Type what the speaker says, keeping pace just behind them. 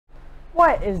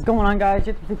What is going on, guys?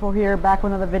 It's people here back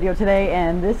with another video today,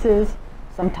 and this is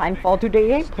some Titanfall 2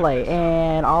 gameplay,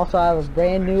 and also I have a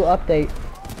brand new update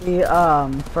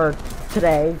for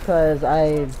today because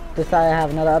I decided to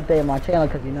have another update on my channel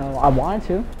because I wanted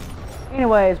to.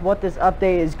 Anyways, what this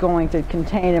update is going to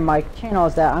contain in my channel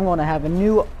is that I'm going to have a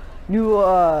new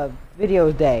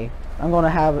video day. I'm going to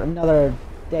have another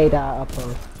day to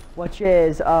upload, which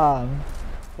is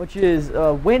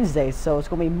Wednesdays. So it's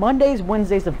gonna be Mondays,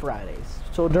 Wednesdays, and Fridays.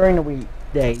 So during the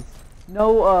weekdays,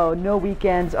 no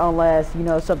weekends unless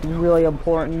something really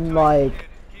important, like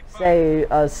say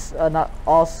not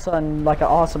all of a sudden like an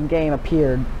awesome game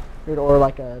appeared, or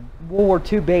like a World War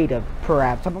II beta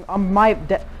perhaps. I might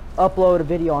upload a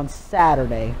video on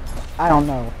Saturday. I don't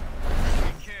know.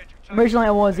 Originally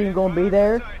I wasn't even gonna be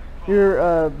there.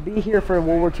 Be here for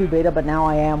World War II beta, but now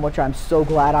I am, which I'm so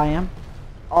glad I am.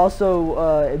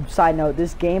 Also, side note,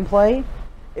 this gameplay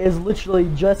is literally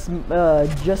just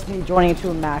me joining into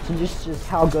a match and just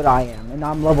how good I am, and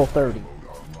I'm level 30.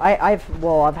 I've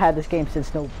had this game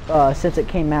since it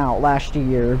came out last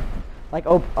year, like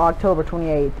October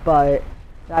 28th. But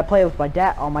I play with my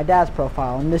dad on my dad's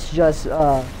profile, and this just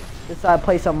I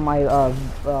play some of my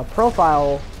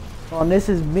profile. Well, and this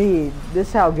is me. This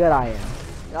is how good I am.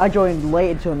 I joined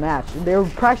late into a match. They were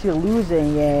practically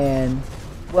losing, and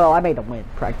well, I made them win,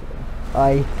 practically.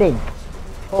 I think.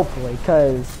 Hopefully,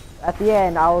 because at the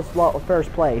end, I was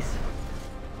first place.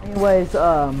 Anyways,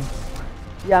 yeah,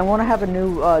 I'm going to have a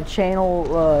new channel,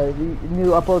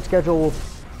 new upload schedule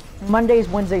Mondays,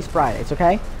 Wednesdays, Fridays,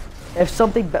 okay? If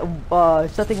something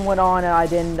went on and I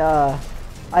didn't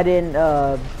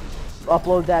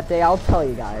upload that day, I'll tell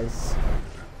you guys.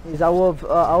 Because I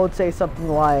would say something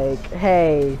like,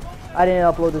 hey, I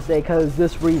didn't upload this day because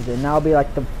this reason. And that'll be like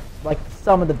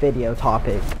some of the video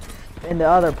topic, and the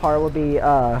other part would be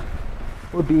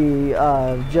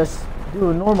just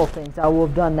doing normal things I would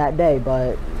have done that day.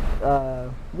 But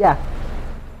yeah,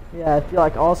 I feel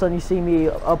like all of a sudden you see me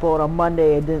upload on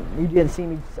Monday and you didn't see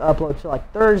me upload till like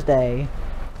Thursday,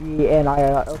 and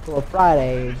I upload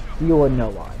Friday, you wouldn't know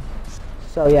why.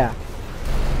 So yeah,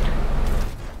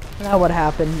 that would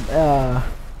happen.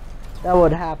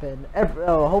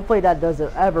 Hopefully that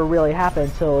doesn't ever really happen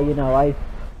until I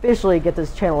officially get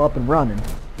this channel up and running.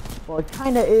 Well, it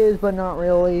kind of is, but not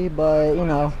really. But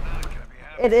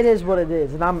it is what it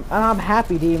is, and I'm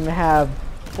happy to even have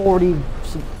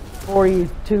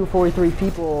 42, 43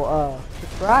 people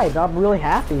subscribed. I'm really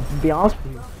happy, to be honest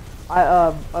with you.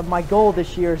 My goal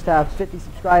this year is to have 50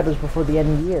 subscribers before the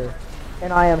end of the year,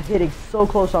 and I am hitting so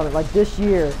close on it. Like this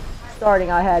year,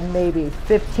 starting, I had maybe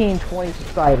 15, 20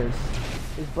 subscribers,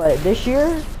 but this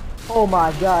year, oh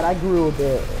my god, I grew a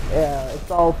bit. It's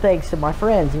all thanks to my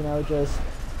friends,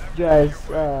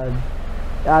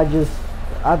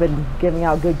 I've been giving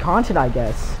out good content, I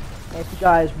guess. And if you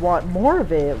guys want more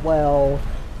of it, well,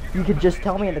 you could just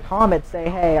tell me in the comments, say,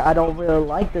 hey, I don't really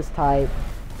like this type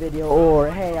video,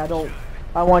 or hey, I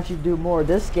want you to do more of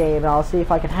this game, and I'll see if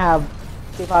I have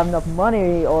enough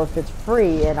money, or if it's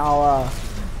free, and I'll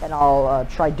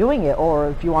try doing it. Or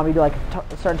if you want me to do like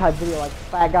a certain type of video, like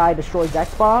Fat Guy Destroys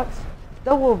Xbox,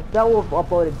 that will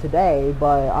upload it today,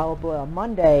 but I'll upload it on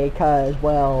Monday because,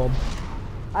 well,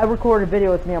 I recorded a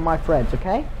video with me and my friends,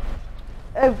 okay?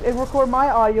 It recorded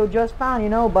my audio just fine,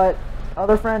 but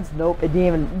other friends, nope, it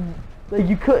didn't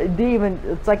even,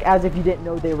 it's like as if you didn't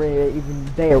know they were even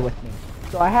there with me.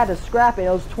 So I had to scrap it. It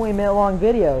was a 20-minute long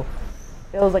video.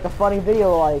 It was like a funny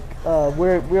video, like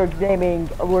we're naming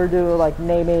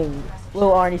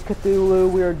Little Arnie's Cthulhu.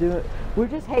 We were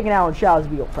just hanging out in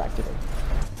Shadowsville practically.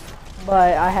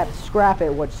 But I had to scrap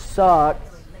it, which sucks.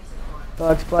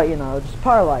 But just part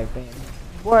of life, man.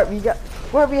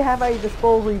 Whatever you have at your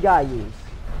disposal, you gotta use.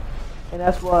 And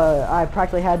that's what I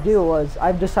practically had to do. Was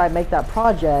I decided to make that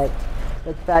project,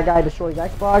 like Fat Guy Destroys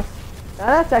Xbox. Now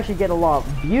that's actually getting a lot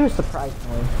of views,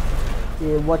 surprisingly.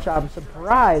 Which I'm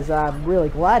surprised. I'm really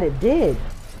glad it did.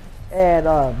 And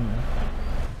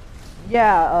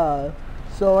yeah,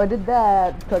 so I did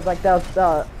that because like that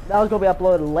was gonna be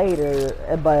uploaded later,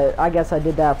 but I guess I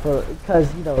did that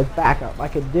because it's backup. I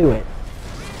could do it.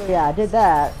 So yeah, I did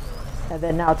that, and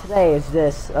then now today is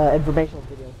this informational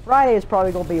video. Friday is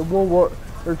probably gonna be a World War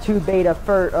II beta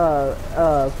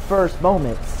first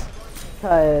moments,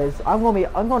 because I'm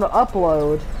gonna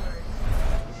upload.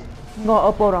 I'm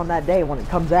gonna upload on that day when it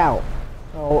comes out.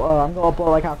 So I'm gonna upload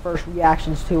like our first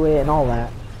reactions to it and all that.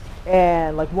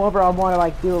 And like whenever I want to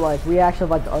like do like reactions,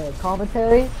 like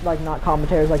commentaries, like not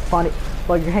commentaries, like funny,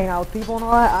 like you're hanging out with people and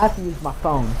all that, I have to use my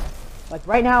phone. Like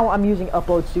right now I'm using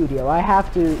Upload Studio. Like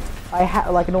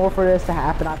in order for this to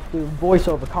happen, I have to do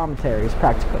voiceover commentaries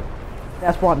practically.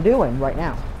 That's what I'm doing right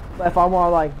now. But if I want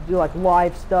to like do like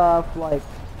live stuff, like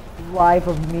live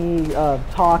of me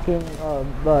talking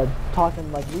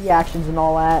like reactions and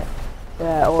all that,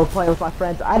 or playing with my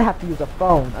friends, I'd have to use a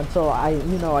phone until I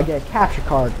get a capture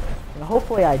card. And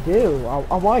hopefully I do.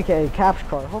 I want to get a capture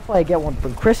card. Hopefully I get one for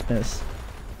Christmas.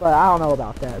 But I don't know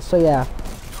about that. So yeah.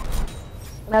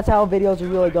 And that's how videos are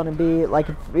really going to be. Like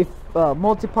if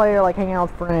multiplayer, like hanging out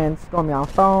with friends, it's going to be on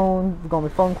phone. It's going to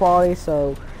be phone quality.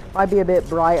 So might be a bit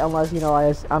bright unless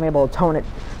I'm able to tone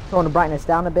the brightness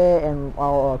down a bit and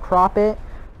I'll crop it.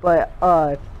 But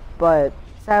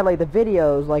sadly the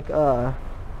videos like the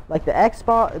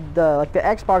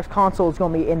Xbox console is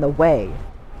going to be in the way.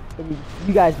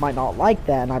 You guys might not like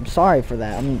that, and I'm sorry for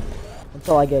that.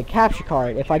 Until I get a capture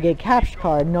card. If I get a capture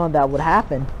card, none of that would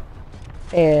happen.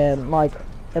 And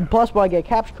plus when I get a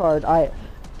capture card, I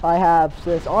have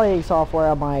this audio software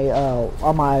on my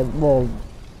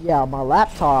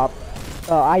laptop.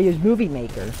 I use Movie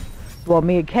Maker. Well,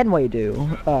 me and Kenway do.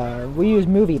 We use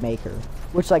Movie Maker,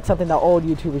 which is like something that old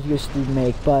YouTubers used to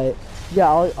make. But yeah,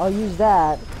 I'll use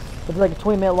that. It's like a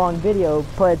 20-minute long video,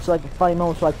 but it's like funny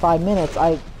moments for like 5 minutes.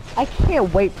 I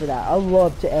can't wait for that. I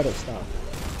love to edit stuff.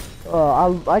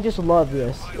 I just love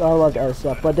this. I love to edit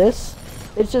stuff. But this,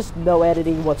 it's just no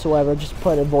editing whatsoever. Just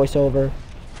put a voiceover.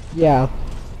 Yeah.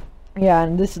 Yeah,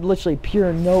 and this is literally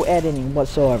pure no editing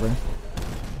whatsoever.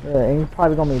 And you're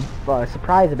probably gonna be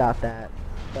surprised about that.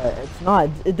 But it's not.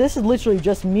 This is literally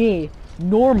just me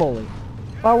normally.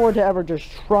 If I were to ever just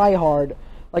try hard,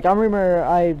 like I remember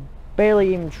I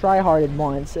barely even try-harded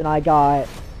once, and I got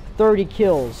 30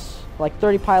 kills. Like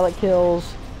 30 pilot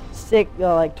kills,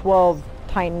 12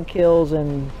 Titan kills,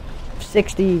 and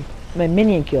 60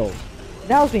 minion kills.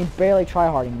 That was me barely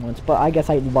tryharding once, but I guess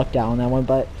I lucked out on that one.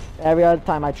 But every other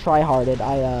time I tryharded,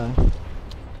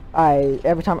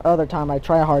 other time I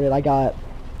tryharded,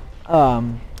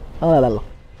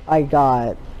 I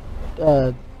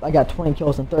got 20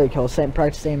 kills and 30 kills, practically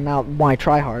the same amount when I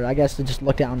tryhard. I guess to just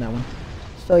look down on that one.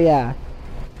 So yeah.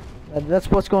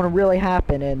 That's what's going to really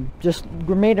happen. And just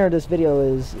remainder of this video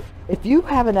is, if you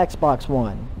have an Xbox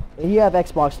One, and you have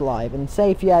Xbox Live, and say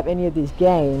if you have any of these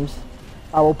games,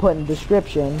 I will put in the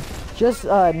description. Just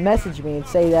message me and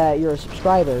say that you're a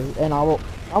subscriber, and I'll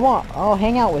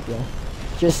hang out with you.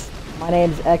 Just my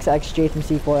name is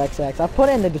XXJathonC4XX. I've put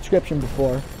it in the description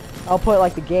before. I'll put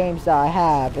like the games that I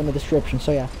have in the description.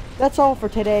 So yeah, that's all for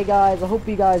today, guys. I hope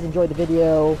you guys enjoyed the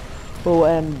video.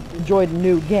 And enjoy the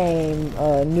new game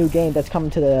that's coming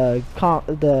to the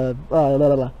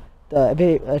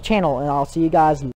video channel, and I'll see you guys